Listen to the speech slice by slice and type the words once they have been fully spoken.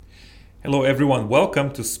Hello, everyone.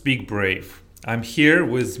 Welcome to Speak Brave. I'm here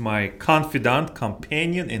with my confidant,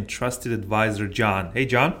 companion, and trusted advisor, John. Hey,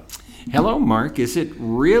 John. Hello, Mark. Is it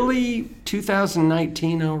really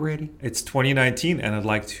 2019 already? It's 2019, and I'd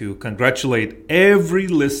like to congratulate every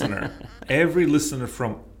listener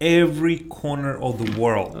from every corner of the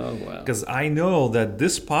world. Oh, wow. Because I know that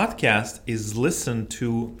this podcast is listened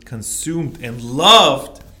to, consumed, and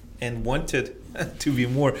loved, and wanted to be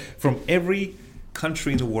more from every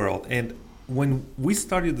country in the world. And when we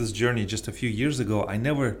started this journey just a few years ago, I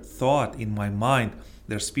never thought in my mind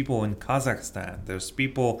there's people in Kazakhstan, there's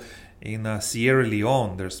people in Sierra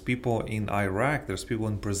Leone, there's people in Iraq, there's people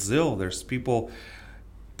in Brazil, there's people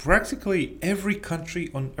practically every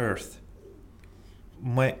country on earth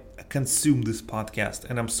might consume this podcast,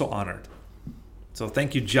 and I'm so honored. So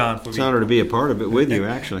thank you, John, for It's an honor to be a part of it with you,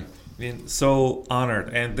 actually. being so honored.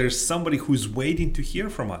 And there's somebody who's waiting to hear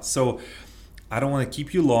from us. So I don't want to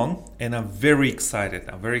keep you long, and I'm very excited.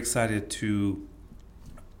 I'm very excited to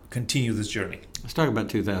continue this journey. Let's talk about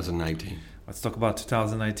 2019. Let's talk about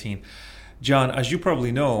 2019. John, as you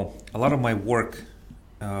probably know, a lot of my work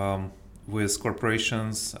with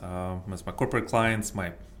corporations, with my corporate clients,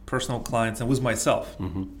 my personal clients, and with myself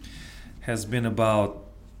has been about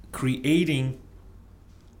creating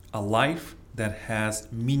a life that has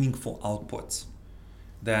meaningful outputs,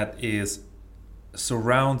 that is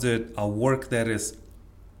surrounded a work that is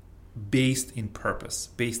based in purpose,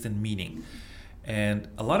 based in meaning. And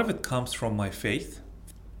a lot of it comes from my faith.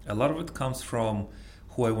 A lot of it comes from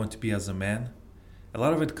who I want to be as a man. A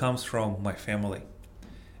lot of it comes from my family.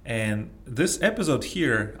 And this episode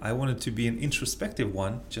here, I want it to be an introspective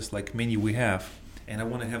one, just like many we have. And I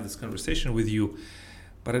want to have this conversation with you.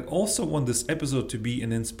 But I also want this episode to be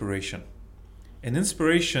an inspiration. An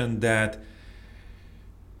inspiration that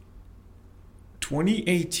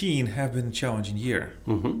 2018 have been a challenging year.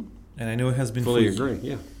 And I know it has been Fully for agree,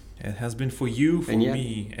 yeah. It has been for you, for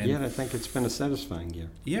me. And yet I think it's been a satisfying year.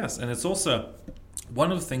 Yes, and it's also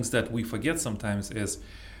one of the things that we forget sometimes is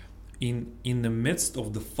in the midst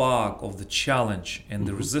of the fog of the challenge and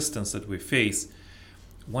the resistance that we face,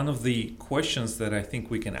 one of the questions that I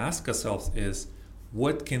think we can ask ourselves is,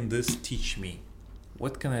 what can this teach me?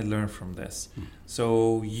 What can I learn from this?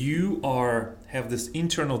 So you have this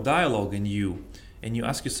internal dialogue in you, and you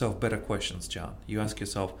ask yourself better questions, John. You ask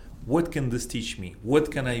yourself, what can this teach me?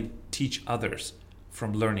 What can I teach others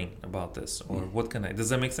from learning about this? Or what can I... Does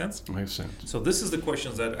that make sense? Makes sense. So this is the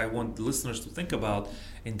questions that I want listeners to think about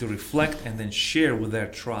and to reflect and then share with their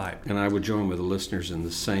tribe. And I would join with the listeners in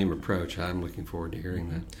the same approach. I'm looking forward to hearing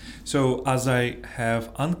that. So as I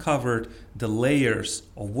have uncovered the layers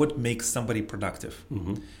of what makes somebody productive,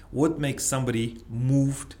 what makes somebody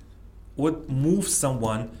moved, what moves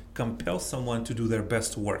someone, compels someone to do their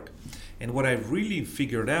best work. And what I've really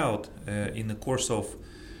figured out in the course of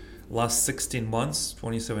last 16 months,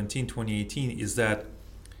 2017, 2018, is that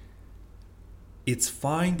it's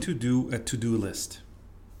fine to do a to-do list.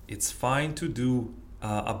 It's fine to do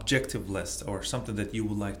an objective list or something that you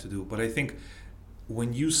would like to do. But I think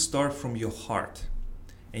when you start from your heart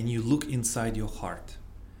and you look inside your heart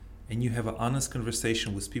and you have an honest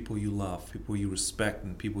conversation with people you love, people you respect,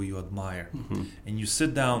 and people you admire, and you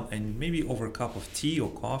sit down and maybe over a cup of tea or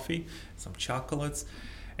coffee, some chocolates,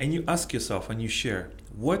 and you ask yourself and you share,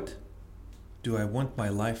 what do I want my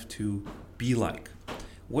life to be like?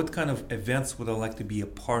 What kind of events would I like to be a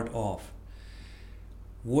part of?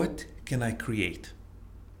 What can I create?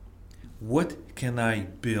 What can I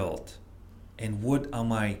build? And who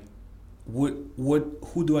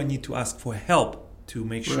do I need to ask for help to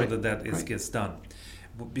make sure that gets done?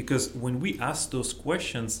 Because when we ask those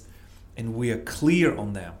questions and we are clear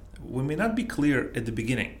on them, we may not be clear at the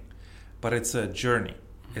beginning, but it's a journey.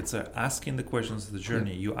 It's asking the questions of the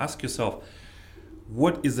journey. You ask yourself,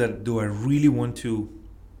 what is that? Do I really want to?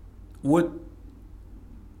 What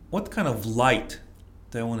kind of light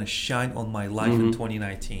do I want to shine on my life in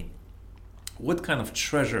 2019? What kind of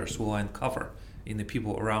treasures will I uncover in the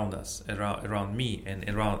people around us, around me,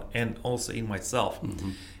 and also in myself?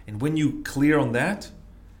 And when you clear on that,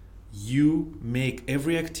 you make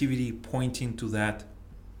every activity pointing to that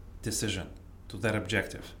decision, to that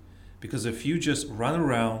objective. Because if you just run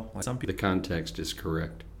around, like some people, The context is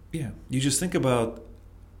correct. you just think about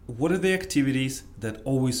what are the activities that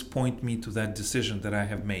always point me to that decision that I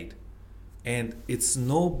have made. And it's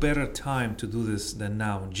no better time to do this than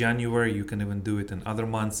now. In January, you can even do it in other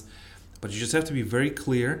months. But you just have to be very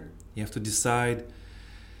clear. You have to decide.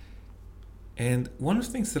 And one of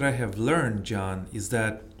the things that I have learned, John, is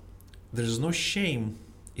that there's no shame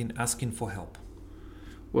in asking for help.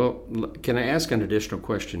 Well, can I ask an additional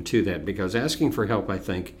question to that? Because asking for help, I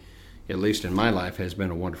think, at least in my life, has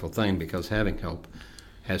been a wonderful thing, because having help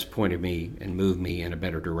has pointed me and moved me in a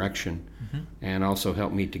better direction, and also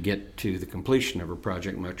helped me to get to the completion of a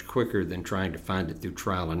project much quicker than trying to find it through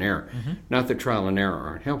trial and error. Not that trial and error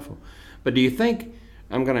aren't helpful, but do you think,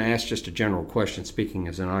 I'm going to ask just a general question speaking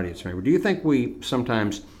as an audience member, do you think we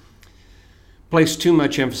sometimes place too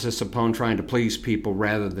much emphasis upon trying to please people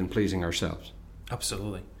rather than pleasing ourselves?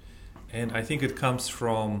 Absolutely. And I think it comes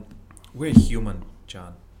from, we're human,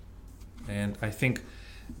 John. And I think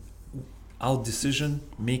our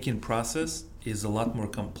decision-making process is a lot more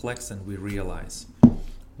complex than we realize.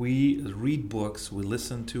 We read books, we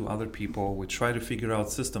listen to other people, we try to figure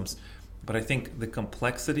out systems, but I think the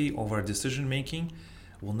complexity of our decision-making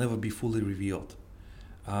will never be fully revealed.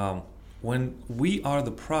 When we are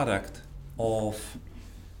the product of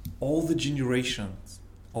all the generations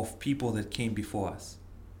of people that came before us,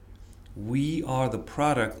 we are the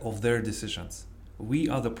product of their decisions. We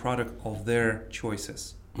are the product of their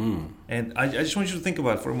choices. And I just want you to think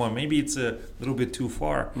about it for a moment. Maybe it's a little bit too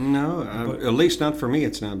far. No, at least not for me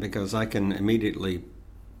it's not, because I can immediately,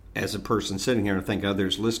 as a person sitting here, and think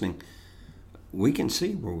others listening, we can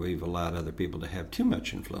see where we've allowed other people to have too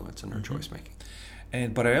much influence in our choice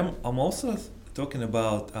making. But I'm also talking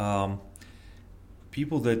about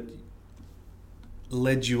people that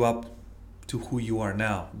led you up to who you are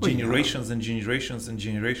now. Generations and generations and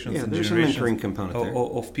generations and there's generations a mentoring component there.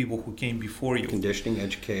 Of people who came before you. Conditioning,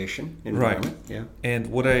 education, environment. Right. Yeah. And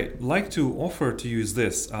what I like to offer to you is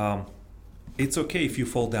this. It's okay if you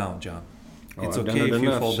fall down, John. It's I've okay done it if you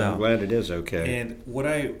enough, fall so down. I'm glad it is okay. And what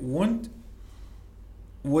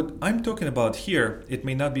I'm talking about here, it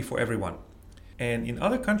may not be for everyone. And in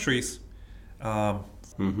other countries,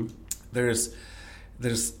 there's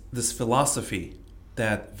this philosophy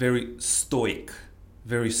that very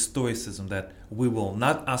stoicism, that we will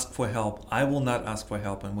not ask for help. I will not ask for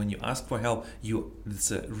help. And when you ask for help, it's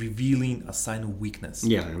revealing a sign of weakness.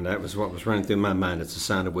 Yeah, and that was what was running through my mind. It's a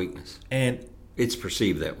sign of weakness. And it's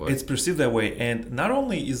perceived that way. It's perceived that way. And not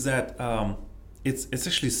only is that, it's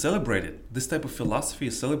actually celebrated. This type of philosophy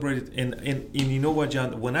is celebrated. And you know what,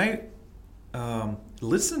 John, when I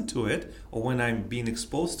listen to it, or when I'm being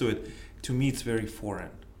exposed to it, to me it's very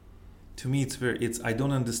foreign. To me I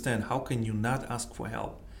don't understand. How can you not ask for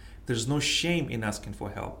help? There's no shame in asking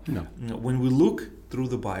for help. No. When we look through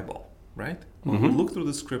the Bible, right? When we look through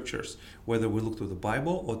the scriptures, whether we look through the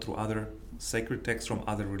Bible or through other sacred texts from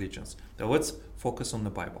other religions. Now let's focus on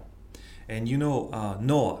the Bible. And you know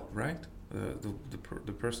Noah, right?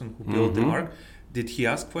 The person who built the ark. Did he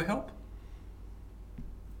ask for help?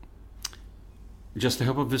 Just the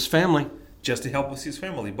help of his family. Just to help with his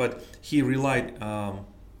family. But he relied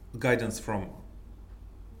guidance from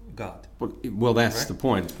God. Well, that's right? the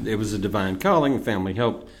point. It was a divine calling, family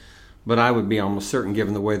help. But I would be almost certain,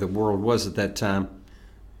 given the way the world was at that time,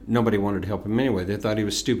 nobody wanted to help him anyway. They thought he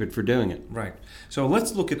was stupid for doing it. Right. So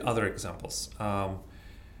let's look at other examples.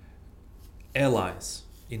 Allies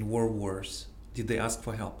in world wars, did they ask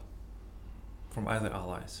for help from other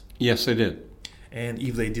allies? Yes, they did. And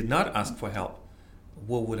if they did not ask for help,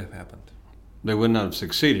 what would have happened? They would not have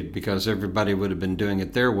succeeded, because everybody would have been doing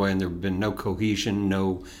it their way, and there would have been no cohesion,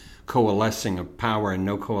 no coalescing of power, and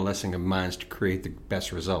no coalescing of minds to create the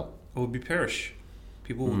best result. It would be perish.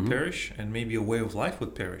 People would perish, and maybe a way of life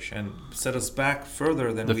would perish, and set us back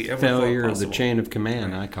further than we ever thought possible. The failure of the chain of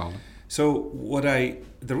command, right. I call it. So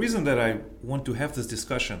the reason that I want to have this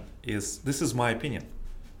discussion is, this is my opinion.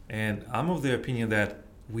 And I'm of the opinion that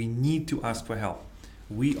we need to ask for help.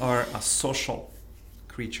 We are a social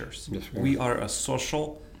creatures. Yes, we are a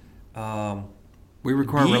social we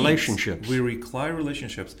require beings. Relationships. We require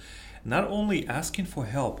relationships. Not only asking for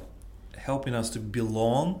help, helping us to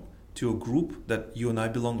belong to a group that you and I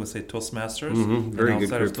belong, let's say Toastmasters, Very and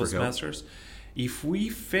good outside of group for help. Toastmasters. If we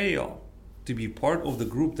fail to be part of the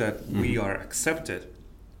group that we are accepted,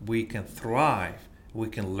 we can thrive, we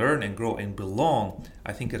can learn and grow and belong.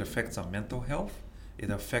 I think it affects our mental health. It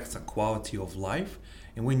affects our quality of life.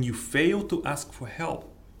 And when you fail to ask for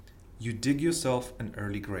help, you dig yourself an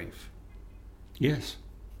early grave. Yes.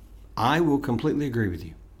 I will completely agree with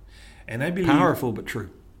you. And I believe, powerful but true.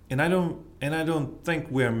 And I don't think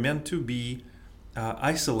we're meant to be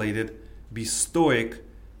isolated, be stoic,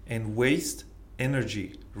 and waste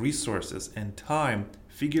energy, resources, and time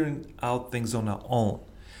figuring out things on our own.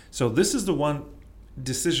 So this is the one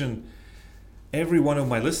decision every one of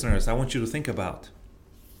my listeners I want you to think about.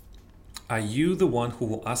 Are you the one who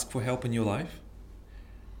will ask for help in your life?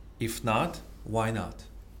 If not, why not?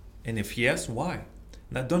 And if yes, why?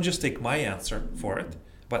 Now, don't just take my answer for it,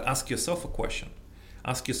 but ask yourself a question.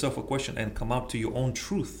 Ask yourself a question and come up to your own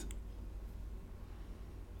truth.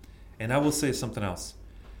 And I will say something else.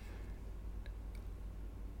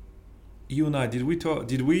 You and I, did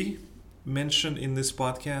we mention in this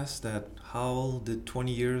podcast that how the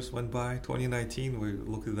 20 years went by? 2019, we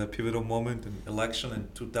looked at that pivotal moment in election in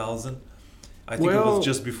 2000. I think it was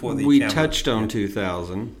just before the we camera. touched on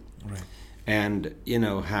 2000. Right. And you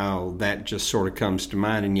know how that just sort of comes to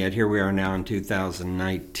mind, and yet here we are now in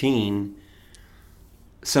 2019.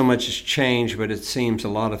 So much has changed, but it seems a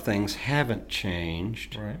lot of things haven't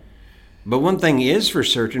changed. Right. But one thing is for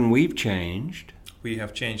certain, we've changed. We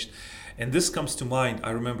have changed. And this comes to mind.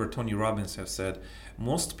 I remember Tony Robbins has said,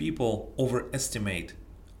 most people overestimate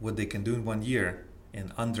what they can do in 1 year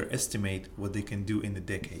and underestimate what they can do in a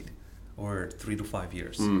decade or 3 to 5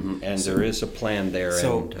 years. Mm-hmm. And so, there is a plan there,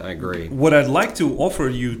 and I agree. What I'd like to offer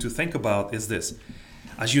you to think about is this.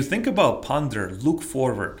 As you think about, ponder, look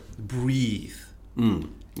forward, breathe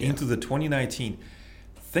into the 2019,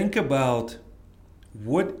 think about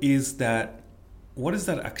what is that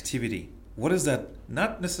activity? What is that,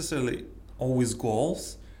 not necessarily always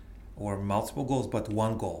goals or multiple goals, but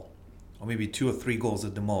one goal, or maybe 2 or 3 goals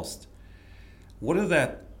at the most. What are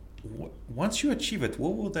that? Once you achieve it,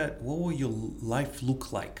 what will your life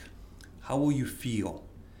look like? How will you feel?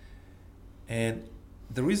 And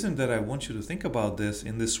the reason that I want you to think about this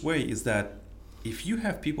in this way is that if you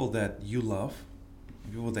have people that you love,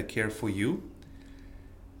 people that care for you,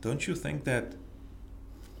 don't you think that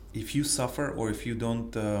if you suffer or if you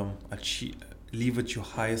don't live at your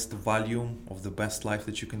highest volume of the best life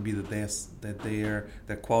that you can be,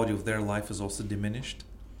 the quality of their life is also diminished?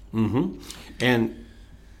 Mm-hmm. And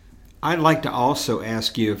I'd like to also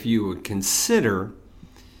ask you if you would consider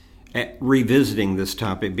revisiting this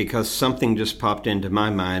topic, because something just popped into my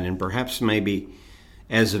mind, and perhaps maybe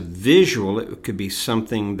as a visual it could be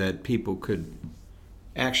something that people could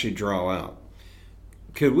actually draw out.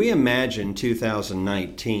 Could we imagine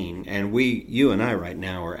 2019, and you and I right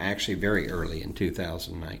now are actually very early in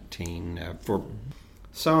 2019,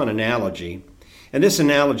 saw an analogy, and this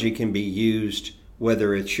analogy can be used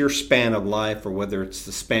whether it's your span of life or whether it's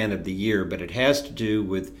the span of the year, but it has to do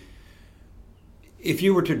with if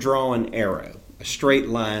you were to draw an arrow, a straight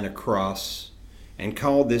line across, and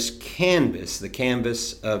call this canvas, the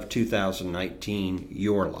canvas of 2019,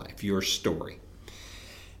 your life, your story.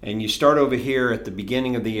 And you start over here at the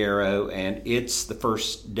beginning of the arrow, and it's the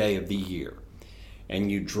first day of the year.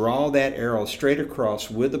 And you draw that arrow straight across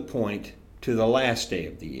with a point to the last day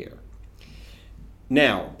of the year.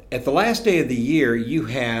 Now, at the last day of the year, you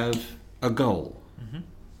have a goal. Mm-hmm.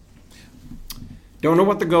 Don't know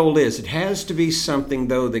what the goal is. It has to be something,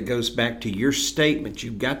 though, that goes back to your statement.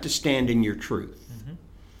 You've got to stand in your truth. Mm-hmm.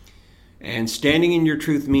 And standing in your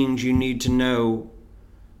truth means you need to know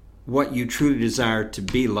what you truly desire to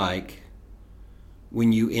be like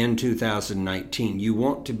when you end 2019. You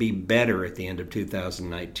want to be better at the end of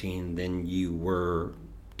 2019 than you were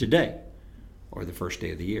today or the first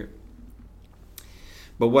day of the year.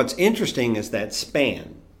 But what's interesting is that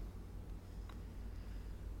span.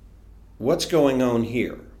 What's going on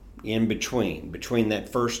here in between that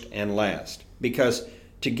first and last? Because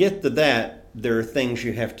to get to that, there are things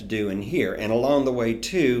you have to do in here. And along the way,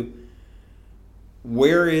 too,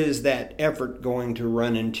 where is that effort going to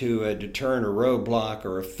run into a deterrent or roadblock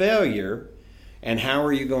or a failure, and how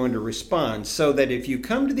are you going to respond? So that if you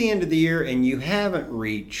come to the end of the year and you haven't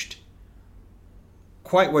reached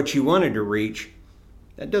quite what you wanted to reach,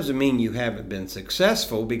 that doesn't mean you haven't been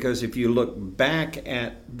successful, because if you look back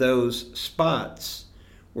at those spots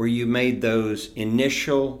where you made those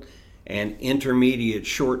initial and intermediate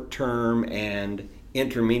short-term and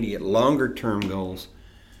intermediate longer-term goals,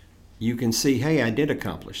 you can see, hey, I did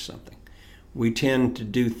accomplish something. We tend to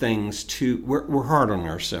do things we're hard on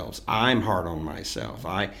ourselves. I'm hard on myself.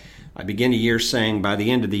 I begin a year saying, by the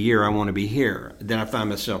end of the year, I want to be here. Then I find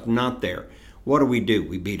myself not there. What do?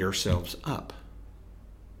 We beat ourselves up.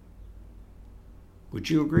 Would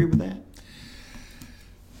you agree with that?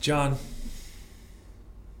 John,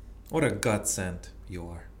 what a godsend you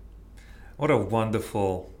are. What a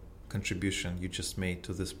wonderful contribution you just made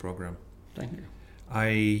to this program. Thank you.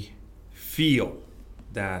 I feel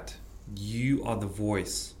that you are the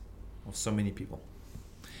voice of so many people.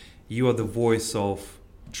 You are the voice of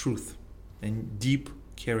truth and deep,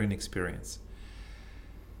 caring experience.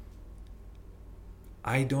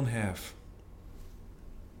 I don't have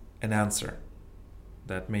an answer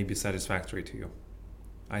that may be satisfactory to you.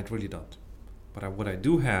 I really don't. But what I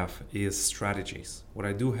do have is strategies. What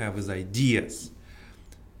I do have is ideas.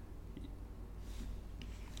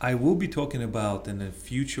 I will be talking about in the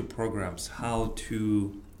future programs how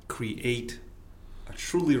to create a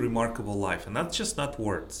truly remarkable life. And that's just not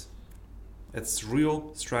words. It's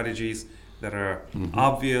real strategies that are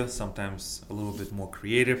obvious, sometimes a little bit more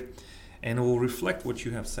creative, and it will reflect what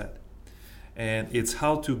you have said. And it's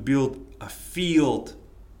how to build a field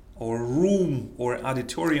or room or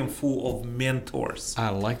auditorium full of mentors. I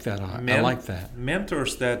like that. I like that.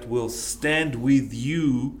 Mentors that will stand with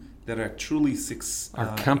you, that are truly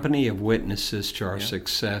our company of witnesses to our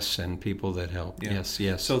success and people that help. Yeah.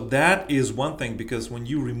 Yes. So that is one thing, because when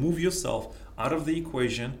you remove yourself out of the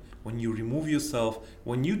equation, when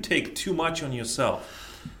you take too much on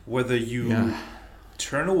yourself, whether you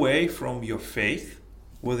turn away from your faith,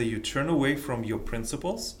 whether you turn away from your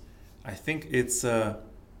principles, I think it's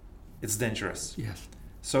dangerous. Yes.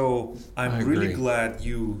 So I'm agree. really glad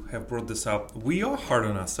you have brought this up. We are hard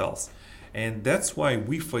on ourselves, and that's why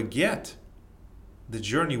we forget the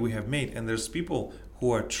journey we have made. And there's people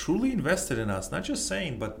who are truly invested in us, not just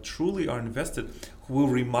saying, but truly are invested, who will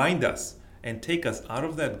remind us and take us out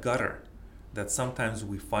of that gutter that sometimes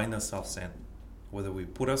we find ourselves in, whether we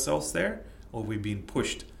put ourselves there or we're being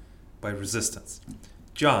pushed by resistance.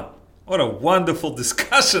 John, what a wonderful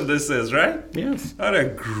discussion this is, right? Yes. What a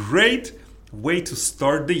great way to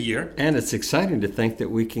start the year. And it's exciting to think that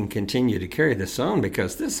we can continue to carry this on,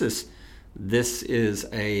 because this is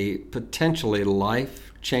a potentially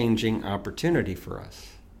life-changing opportunity for us.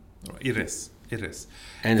 It is.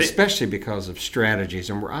 And especially because of strategies.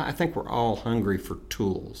 And I think we're all hungry for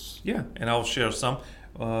tools. Yeah, and I'll share some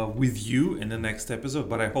with you in the next episode.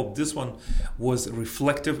 But I hope this one was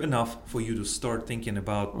reflective enough for you to start thinking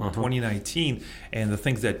about 2019 and the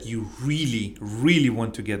things that you really, really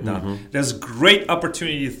want to get done. There's great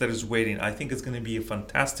opportunities that is waiting. I think it's going to be a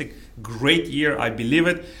fantastic, great year. I believe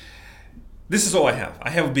it. This is all I have.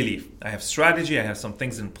 I have a belief. I have strategy. I have some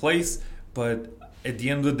things in place. But at the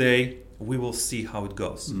end of the day, we will see how it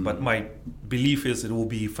goes. But my belief is it will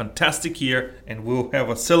be a fantastic year, and we'll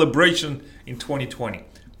have a celebration in 2020.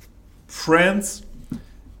 Friends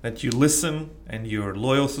that you listen and your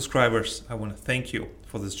loyal subscribers, I want to thank you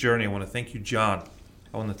for this journey. I want to thank you, John.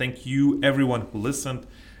 I want to thank you, everyone who listened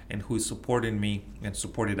and who is supporting me and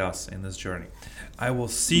supported us in this journey. I will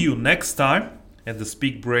see you next time at the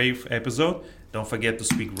Speak Brave episode. Don't forget to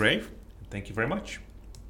speak brave. Thank you very much.